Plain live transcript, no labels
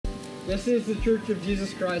This is the Church of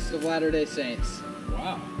Jesus Christ of Latter-day Saints.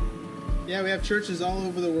 Wow. Yeah, we have churches all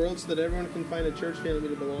over the world so that everyone can find a church family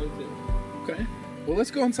to belong to. Okay. Well,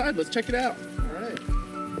 let's go inside. Let's check it out. All right.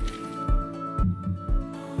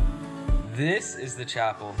 This is the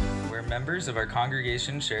chapel, where members of our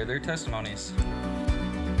congregation share their testimonies.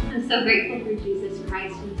 I'm so grateful for Jesus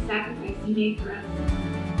Christ and the sacrifice he made for us.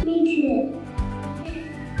 Me too.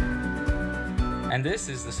 And this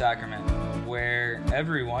is the sacrament, where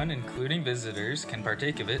everyone, including visitors, can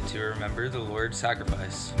partake of it to remember the Lord's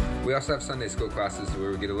sacrifice. We also have Sunday school classes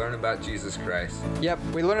where we get to learn about Jesus Christ. Yep,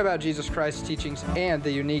 we learn about Jesus Christ's teachings and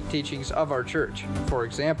the unique teachings of our church. For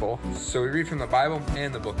example, So we read from the Bible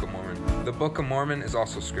and the Book of Mormon. The Book of Mormon is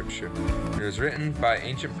also scripture. It was written by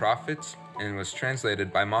ancient prophets and was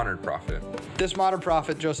translated by modern prophet. this modern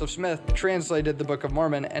prophet, Joseph Smith, translated the Book of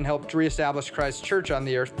Mormon and helped reestablish Christ's church on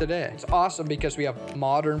the earth today. It's awesome because we have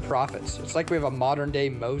modern prophets. It's like we have a modern-day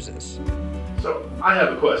Moses. So, I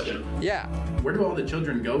have a question. Yeah. Where do all the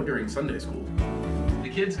children go during Sunday school? The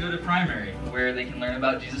kids go to primary, where they can learn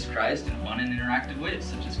about Jesus Christ in fun and interactive ways,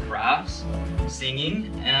 such as crafts,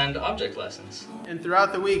 singing, and object lessons. And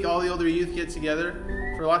throughout the week, all the older youth get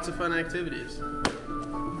together for lots of fun activities.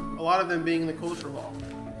 A lot of them being in the cultural hall.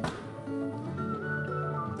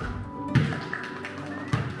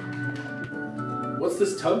 What's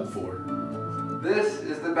this tub for? This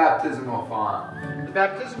is the baptismal font. The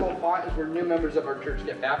baptismal font is where new members of our church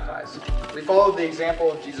get baptized. We follow the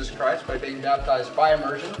example of Jesus Christ by being baptized by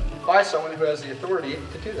immersion by someone who has the authority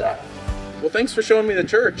to do that. Well, thanks for showing me the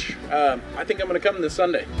church. I think I'm going to come this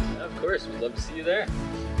Sunday. Of course, we'd love to see you there.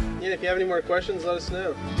 And if you have any more questions, let us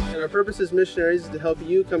know. And our purpose as missionaries is to help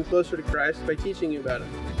you come closer to Christ by teaching you about Him.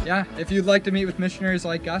 Yeah, if you'd like to meet with missionaries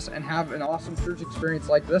like us and have an awesome church experience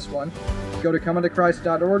like this one, go to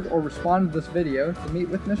comingtochrist.org or respond to this video to meet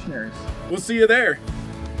with missionaries. We'll see you there.